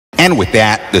And with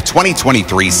that, the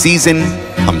 2023 season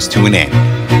comes to an end.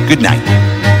 Good night.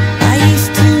 I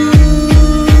used to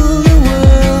rule the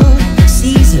world,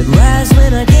 seas would rise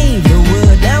when I gave the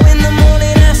word. Now in the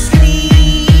morning I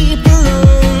sleep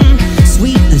alone,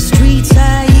 sweep the streets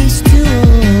I used to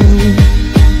own.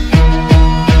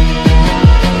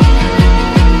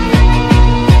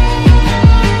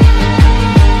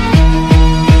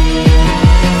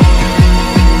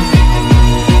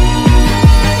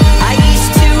 I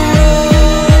used to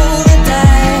roll the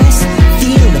dice,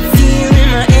 feel the fear in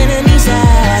my enemy's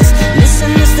eyes,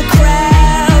 listen as the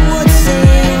crowd would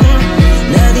sing.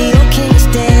 Now the old king's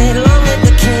dead, long live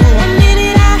the king. One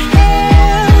minute I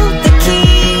held the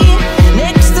key,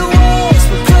 next the walls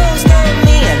were closed on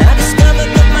me, and I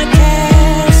discovered that my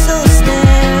castle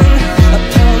stand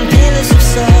upon pillars of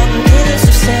salt and pillars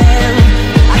of sand.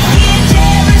 I hear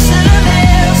Jerusalem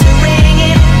bells are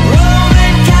ringing,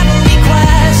 Roman cavalry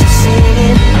choirs are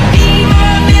singing. Be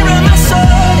my mirror, my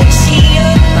sword and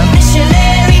shield, my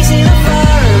missionaries in a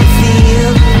foreign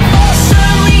field. For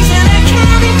some reason I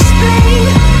can't explain,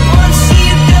 once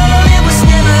you've gone it was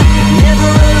never,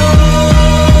 never an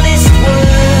honest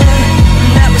word.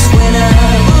 And that was when I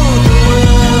ruled the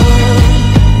world.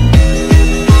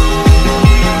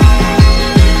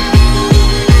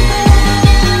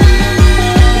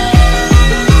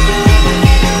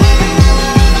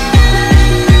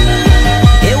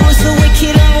 It was the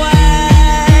wicked and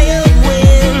wild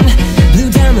wind, blew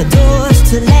down the doors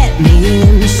to let me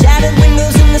in, shattered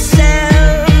windows and the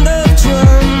sound of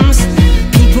drums.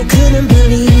 People couldn't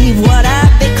believe what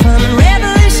I'd become.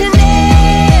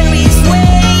 Revolutionaries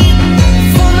wait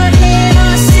for my head on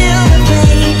a silver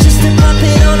plate, just a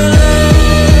puppet on a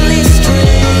lonely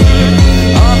string.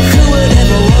 Oh, who would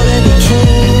ever wanna be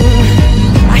king?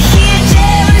 I hear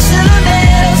Jerusalem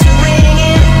bells are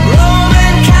ringing,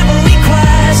 Roman cavalry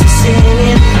choirs are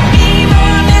singing. Be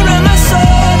my mirror, my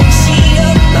sword and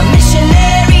shield, my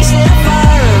missionaries in a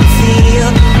foreign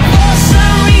field. For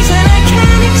some reason I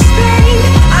can't explain,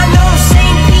 I know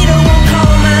Saint Peter won't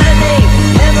call my name,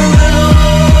 never an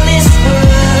honest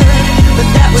word. But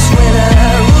that was when I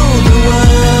ruled the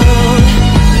world.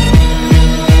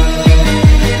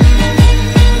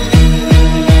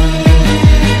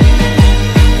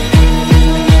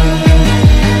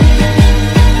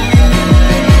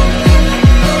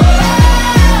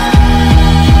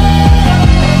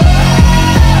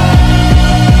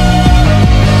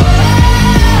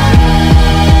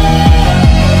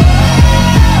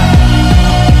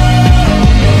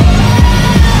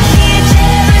 Hear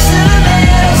Jerusalem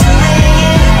bells are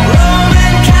ringing,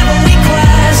 Roman cavalry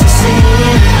choirs are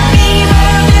singing. Be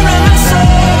my mirror, my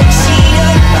sword and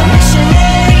shield, my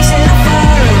missionaries in a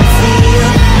foreign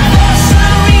field. For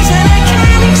some reason I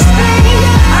can't explain,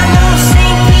 I know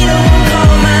Saint Peter won't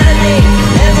call my name,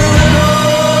 never an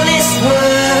honest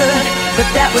word. But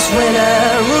that was when I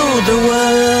ruled the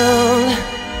world.